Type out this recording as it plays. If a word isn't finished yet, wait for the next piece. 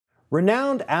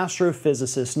Renowned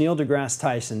astrophysicist Neil deGrasse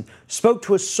Tyson spoke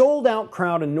to a sold-out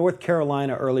crowd in North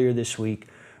Carolina earlier this week,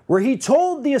 where he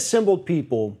told the assembled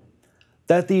people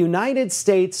that the United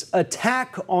States'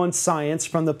 attack on science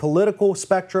from the political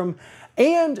spectrum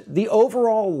and the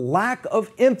overall lack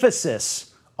of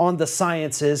emphasis on the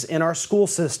sciences in our school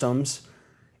systems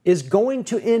is going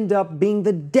to end up being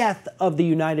the death of the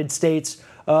United States,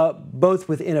 both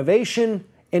with innovation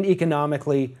and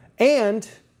economically and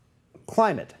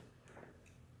climate.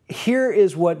 Here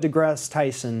is what deGrasse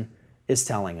Tyson is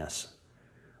telling us.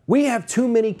 We have too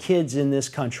many kids in this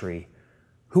country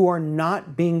who are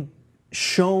not being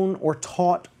shown or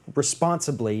taught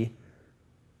responsibly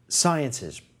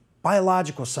sciences,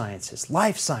 biological sciences,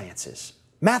 life sciences,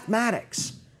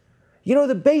 mathematics. You know,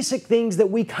 the basic things that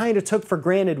we kind of took for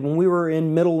granted when we were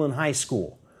in middle and high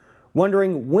school,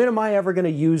 wondering, when am I ever going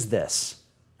to use this?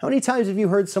 How many times have you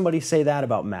heard somebody say that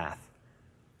about math?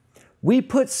 We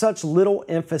put such little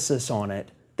emphasis on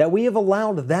it that we have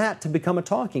allowed that to become a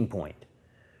talking point.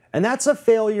 And that's a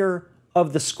failure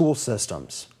of the school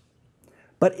systems.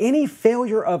 But any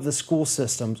failure of the school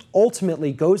systems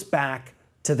ultimately goes back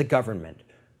to the government,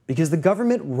 because the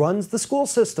government runs the school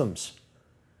systems.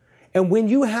 And when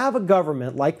you have a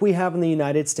government like we have in the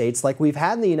United States, like we've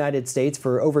had in the United States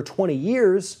for over 20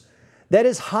 years, that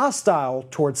is hostile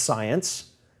towards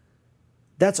science,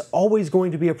 that's always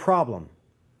going to be a problem.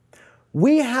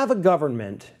 We have a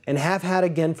government, and have had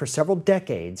again for several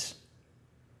decades,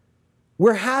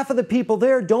 where half of the people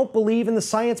there don't believe in the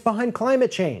science behind climate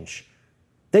change.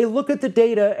 They look at the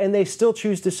data and they still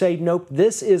choose to say, nope,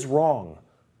 this is wrong.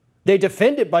 They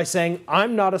defend it by saying,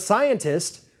 I'm not a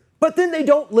scientist, but then they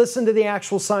don't listen to the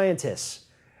actual scientists.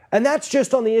 And that's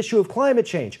just on the issue of climate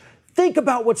change. Think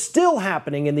about what's still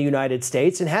happening in the United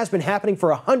States and has been happening for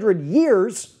 100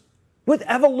 years with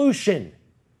evolution.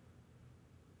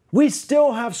 We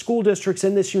still have school districts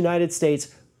in this United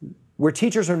States where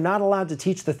teachers are not allowed to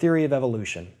teach the theory of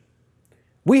evolution.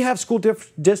 We have school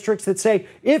districts that say,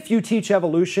 if you teach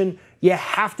evolution, you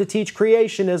have to teach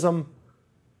creationism,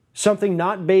 something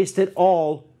not based at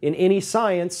all in any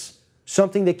science,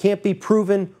 something that can't be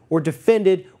proven or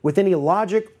defended with any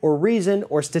logic or reason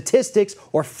or statistics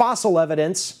or fossil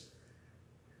evidence.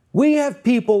 We have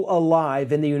people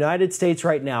alive in the United States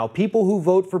right now, people who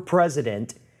vote for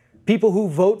president, people who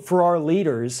vote for our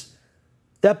leaders,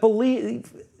 that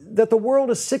believe that the world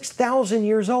is 6,000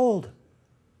 years old.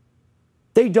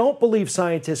 They don't believe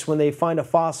scientists when they find a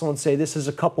fossil and say this is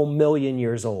a couple million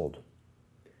years old.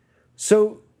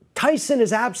 So Tyson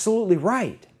is absolutely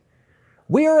right.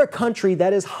 We are a country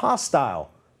that is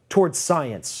hostile towards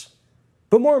science.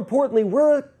 But more importantly,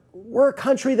 we're a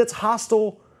country that's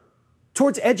hostile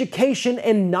towards education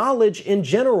and knowledge in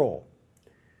general.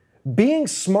 Being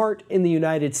smart in the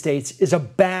United States is a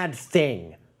bad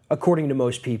thing, according to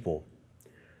most people.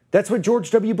 That's what George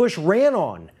W. Bush ran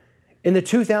on in the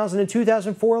 2000 and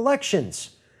 2004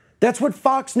 elections. That's what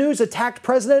Fox News attacked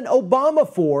President Obama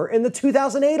for in the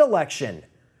 2008 election.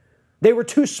 They were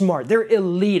too smart. They're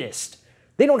elitist.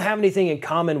 They don't have anything in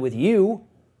common with you.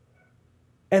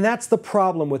 And that's the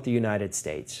problem with the United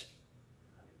States.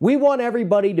 We want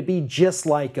everybody to be just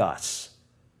like us.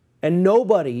 And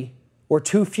nobody, or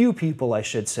too few people, I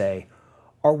should say,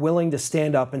 are willing to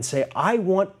stand up and say, I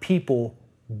want people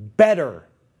better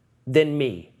than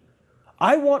me.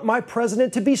 I want my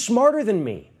president to be smarter than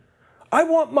me. I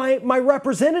want my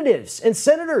representatives and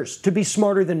senators to be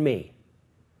smarter than me.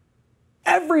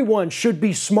 Everyone should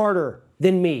be smarter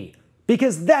than me,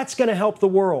 because that's going to help the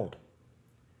world.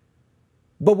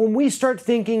 But when we start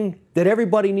thinking that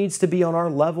everybody needs to be on our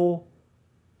level,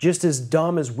 just as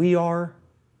dumb as we are,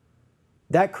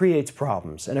 that creates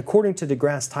problems. And according to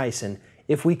deGrasse Tyson,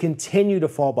 if we continue to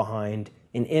fall behind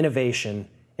in innovation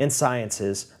in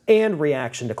sciences and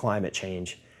reaction to climate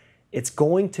change, it's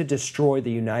going to destroy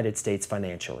the United States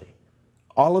financially.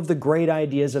 All of the great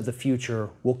ideas of the future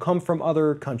will come from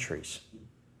other countries.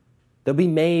 They'll be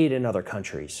made in other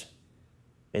countries.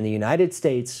 And the United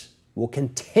States will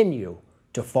continue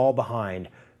to fall behind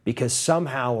because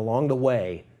somehow along the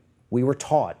way we were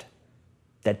taught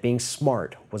that being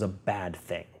smart was a bad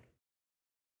thing.